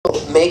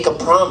make a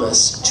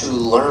promise to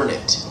learn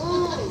it.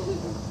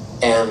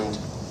 And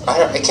I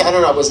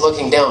don't know, I was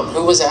looking down.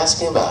 Who was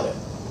asking about it?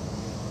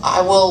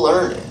 I will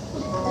learn it.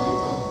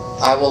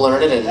 I will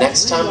learn it, and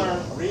next time...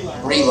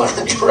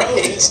 Relearn, you're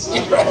right.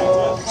 You're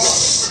right.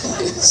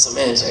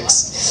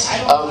 Semantics.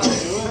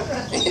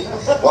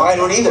 Well, I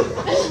don't either.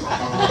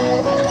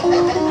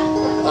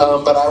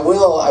 But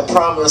I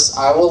promise,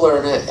 I will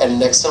learn it, and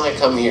next time I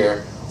come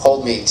here,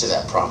 hold me to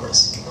that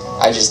promise.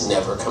 I just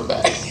never come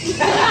back.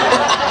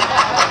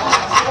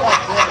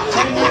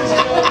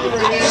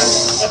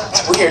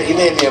 It's weird, he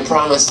made me a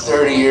promise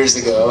 30 years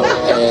ago,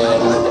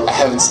 and I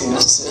haven't seen him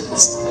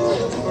since.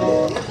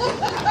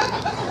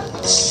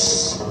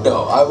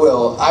 No, I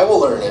will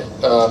learn it.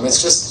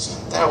 It's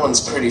just, that one's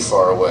pretty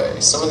far away.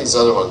 Some of these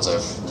other ones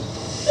I've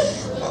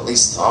at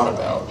least thought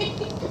about.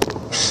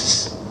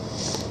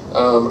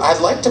 I'd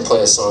like to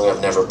play a song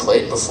I've never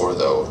played before,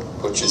 though,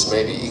 which is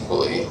maybe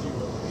equally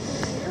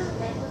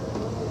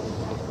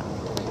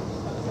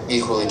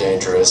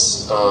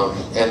dangerous.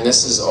 And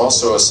this is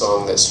also a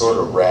song that sort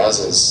of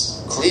razzes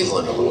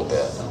Cleveland a little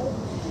bit.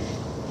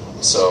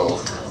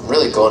 So, I'm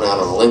really going out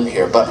on a limb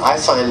here, but I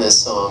find this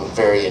song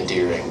very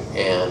endearing,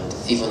 and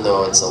even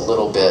though it's a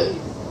little bit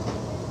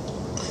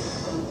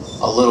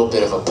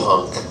of a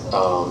punk,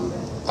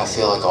 I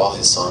feel like all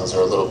his songs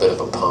are a little bit of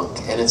a punk,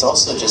 and it's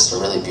also just a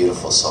really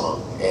beautiful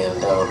song,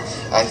 and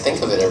I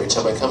think of it every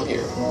time I come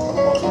here.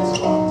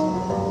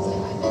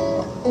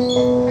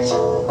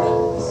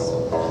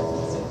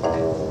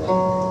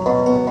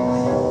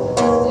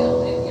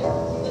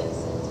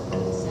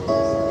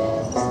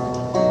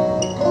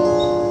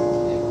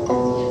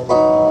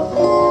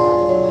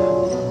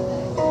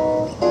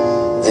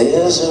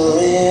 There's a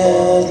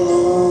red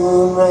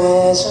moon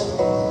rising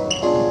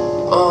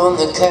on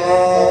the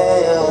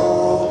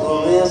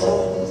Cuyahoga River,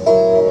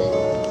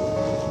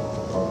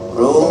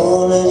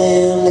 rolling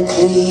into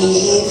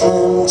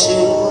Cleveland to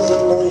the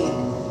lake.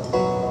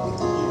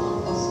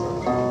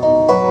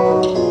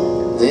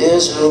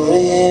 There's a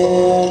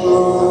red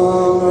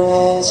moon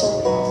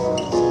rising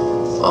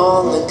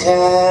on the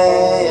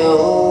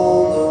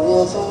Cuyahoga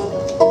River,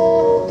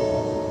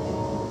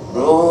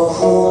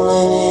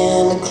 rolling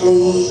into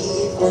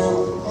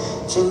Cleveland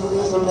to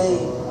the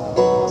lake.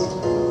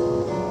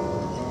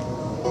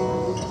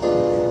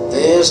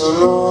 There's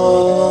an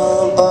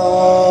oil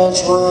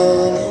barge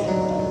whining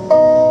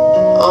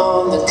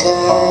on the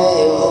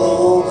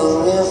Cuyahoga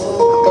River,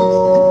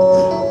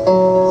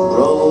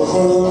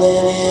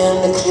 rolling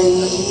into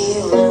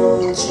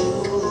Cleveland to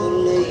the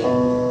lake.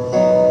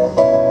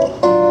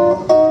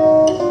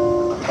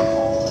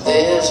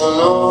 There's an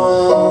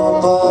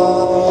oil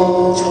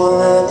barge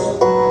whining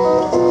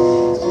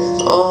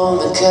on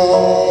the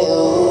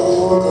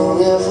Cuyahoga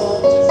River,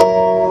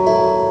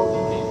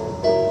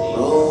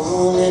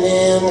 rolling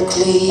into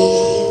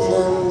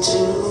Cleveland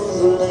to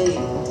the lake.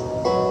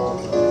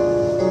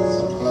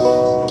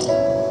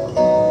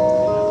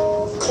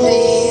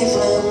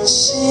 Cleveland,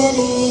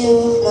 city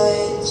of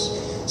lights,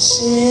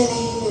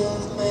 city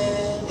of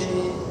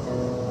magic.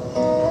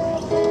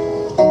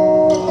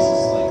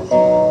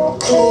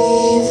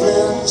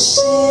 Cleveland,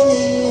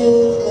 city of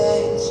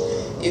lights,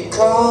 you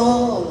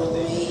call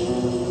me.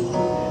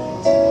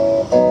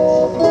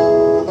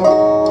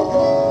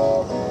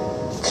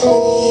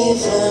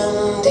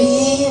 Cleveland,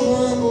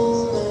 even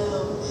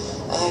now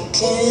I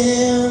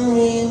can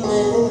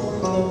remember,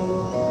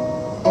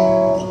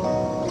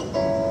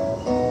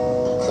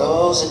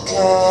 'cause the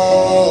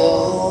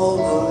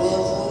Cuyahoga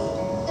River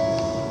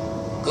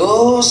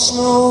goes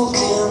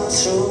smoking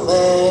through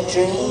my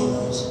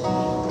dreams.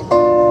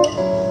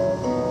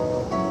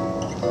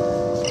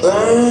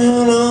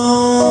 Burn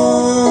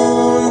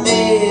on,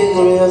 big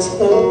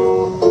river,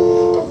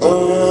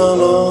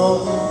 burn on.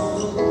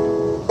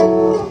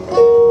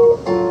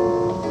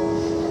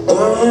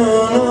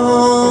 Burn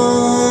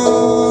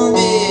on,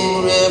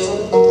 big river,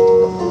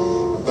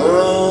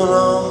 burn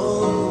on.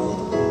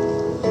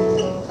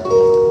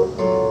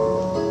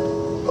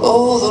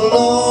 Oh, the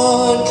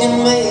Lord can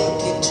make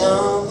you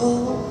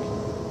tumble,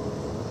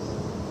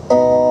 the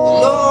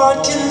Lord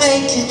can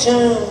make you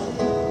turn,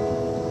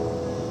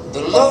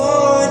 the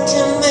Lord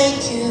can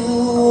make you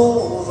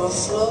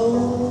overflow,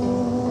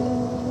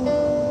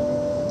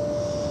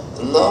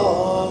 the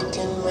Lord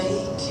can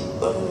make you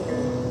burn.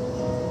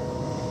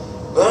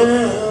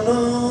 Burn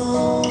on.